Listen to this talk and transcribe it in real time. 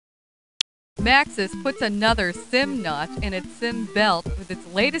Maxis puts another Sim notch in its Sim belt with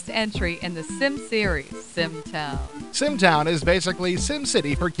its latest entry in the Sim series, SimTown. SimTown is basically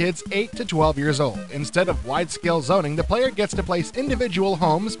SimCity for kids 8 to 12 years old. Instead of wide-scale zoning, the player gets to place individual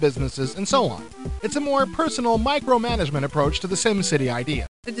homes, businesses, and so on. It's a more personal micromanagement approach to the SimCity idea.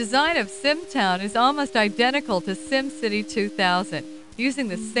 The design of SimTown is almost identical to SimCity 2000, using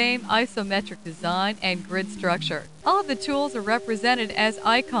the same isometric design and grid structure. All of the tools are represented as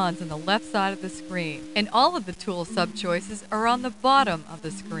icons on the left side of the screen, and all of the tool sub-choices are on the bottom of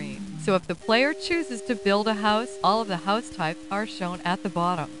the screen. So if the player chooses to build a house, all of the house types are shown at the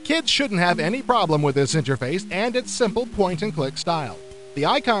bottom. Kids shouldn't have any problem with this interface and its simple point-and-click style. The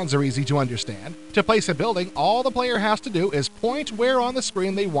icons are easy to understand. To place a building, all the player has to do is point where on the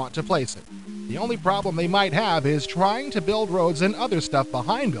screen they want to place it. The only problem they might have is trying to build roads and other stuff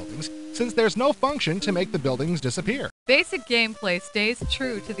behind buildings, since there's no function to make the buildings disappear. Basic gameplay stays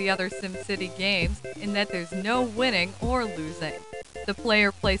true to the other SimCity games in that there's no winning or losing. The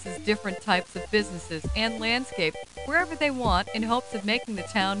player places different types of businesses and landscapes wherever they want in hopes of making the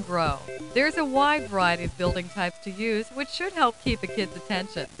town grow. There's a wide variety of building types to use, which should help keep a kid's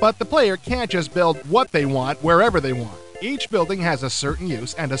attention. But the player can't just build what they want wherever they want. Each building has a certain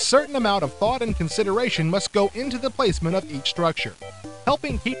use, and a certain amount of thought and consideration must go into the placement of each structure.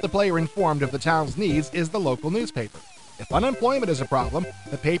 Helping keep the player informed of the town's needs is the local newspaper. If unemployment is a problem,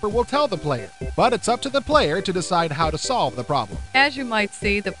 the paper will tell the player, but it's up to the player to decide how to solve the problem. As you might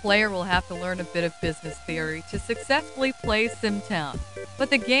see, the player will have to learn a bit of business theory to successfully play SimTown,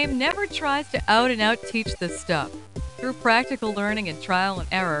 but the game never tries to out-and-out teach this stuff. Through practical learning and trial and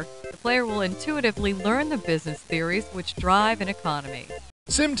error, the player will intuitively learn the business theories which drive an economy.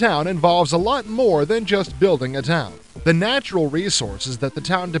 SimTown involves a lot more than just building a town. The natural resources that the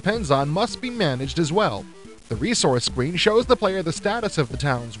town depends on must be managed as well. The resource screen shows the player the status of the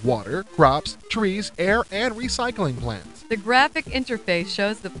town's water, crops, trees, air, and recycling plants. The graphic interface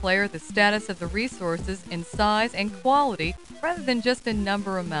shows the player the status of the resources in size and quality rather than just in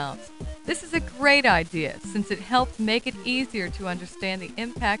number amounts. This is a great idea since it helps make it easier to understand the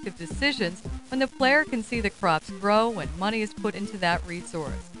impact of decisions when the player can see the crops grow when money is put into that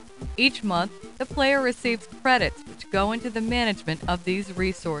resource. Each month, the player receives credits which go into the management of these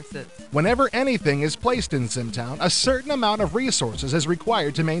resources. Whenever anything is placed in SimTown, a certain amount of resources is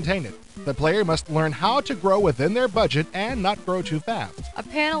required to maintain it. The player must learn how to grow within their budget and not grow too fast. A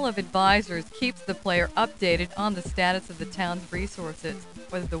panel of advisors keeps the player updated on the status of the town's resources,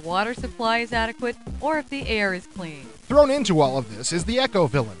 whether the water supply is adequate or if the air is clean. Thrown into all of this is the Echo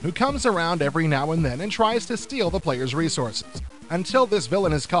villain, who comes around every now and then and tries to steal the player's resources. Until this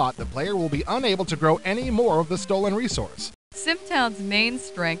villain is caught, the player will be unable to grow any more of the stolen resource. SimTown's main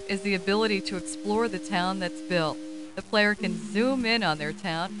strength is the ability to explore the town that's built. The player can zoom in on their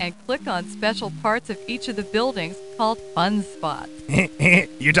town and click on special parts of each of the buildings called fun spots.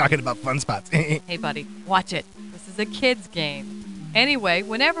 You're talking about fun spots. Hey buddy, watch it. This is a kid's game. Anyway,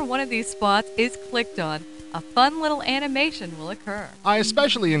 whenever one of these spots is clicked on, a fun little animation will occur. I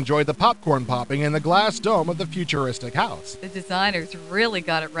especially enjoyed the popcorn popping in the glass dome of the futuristic house. The designers really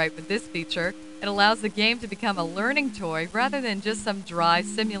got it right with this feature. It allows the game to become a learning toy rather than just some dry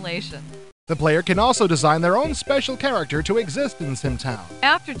simulation. The player can also design their own special character to exist in SimTown.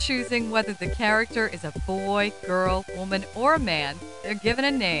 After choosing whether the character is a boy, girl, woman, or a man, they're given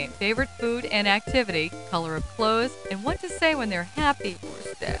a name, favorite food and activity, color of clothes, and what to say when they're happy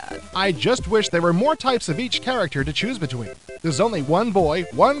or sad. I just wish there were more types of each character to choose between. There's only one boy,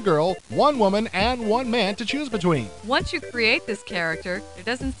 one girl, one woman, and one man to choose between. Once you create this character, there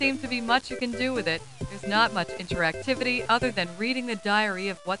doesn't seem to be much you can do with it. There's not much interactivity other than reading the diary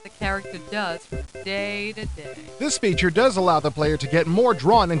of what the character does from day to day. This feature does allow the player to get more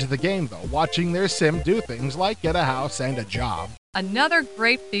drawn into the game, though, watching their sim do things like get a house and a job. Another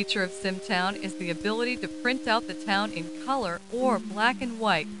great feature of SimTown is the ability to print out the town in color or black and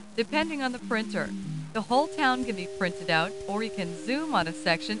white, depending on the printer. The whole town can be printed out, or you can zoom on a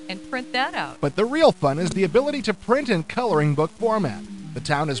section and print that out. But the real fun is the ability to print in coloring book format. The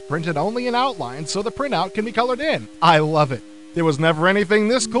town is printed only in outline, so the printout can be colored in. I love it. There was never anything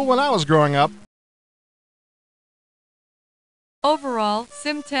this cool when I was growing up. Overall,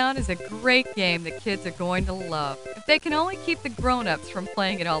 SimTown is a great game that kids are going to love, if they can only keep the grown-ups from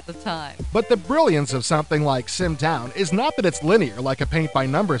playing it all the time. But the brilliance of something like SimTown is not that it's linear like a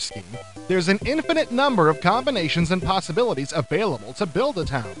paint-by-number scheme. There's an infinite number of combinations and possibilities available to build a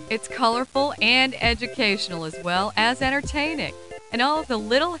town. It's colorful and educational as well as entertaining, and all of the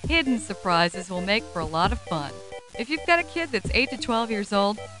little hidden surprises will make for a lot of fun. If you've got a kid that's 8 to 12 years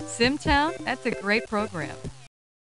old, SimTown, that's a great program.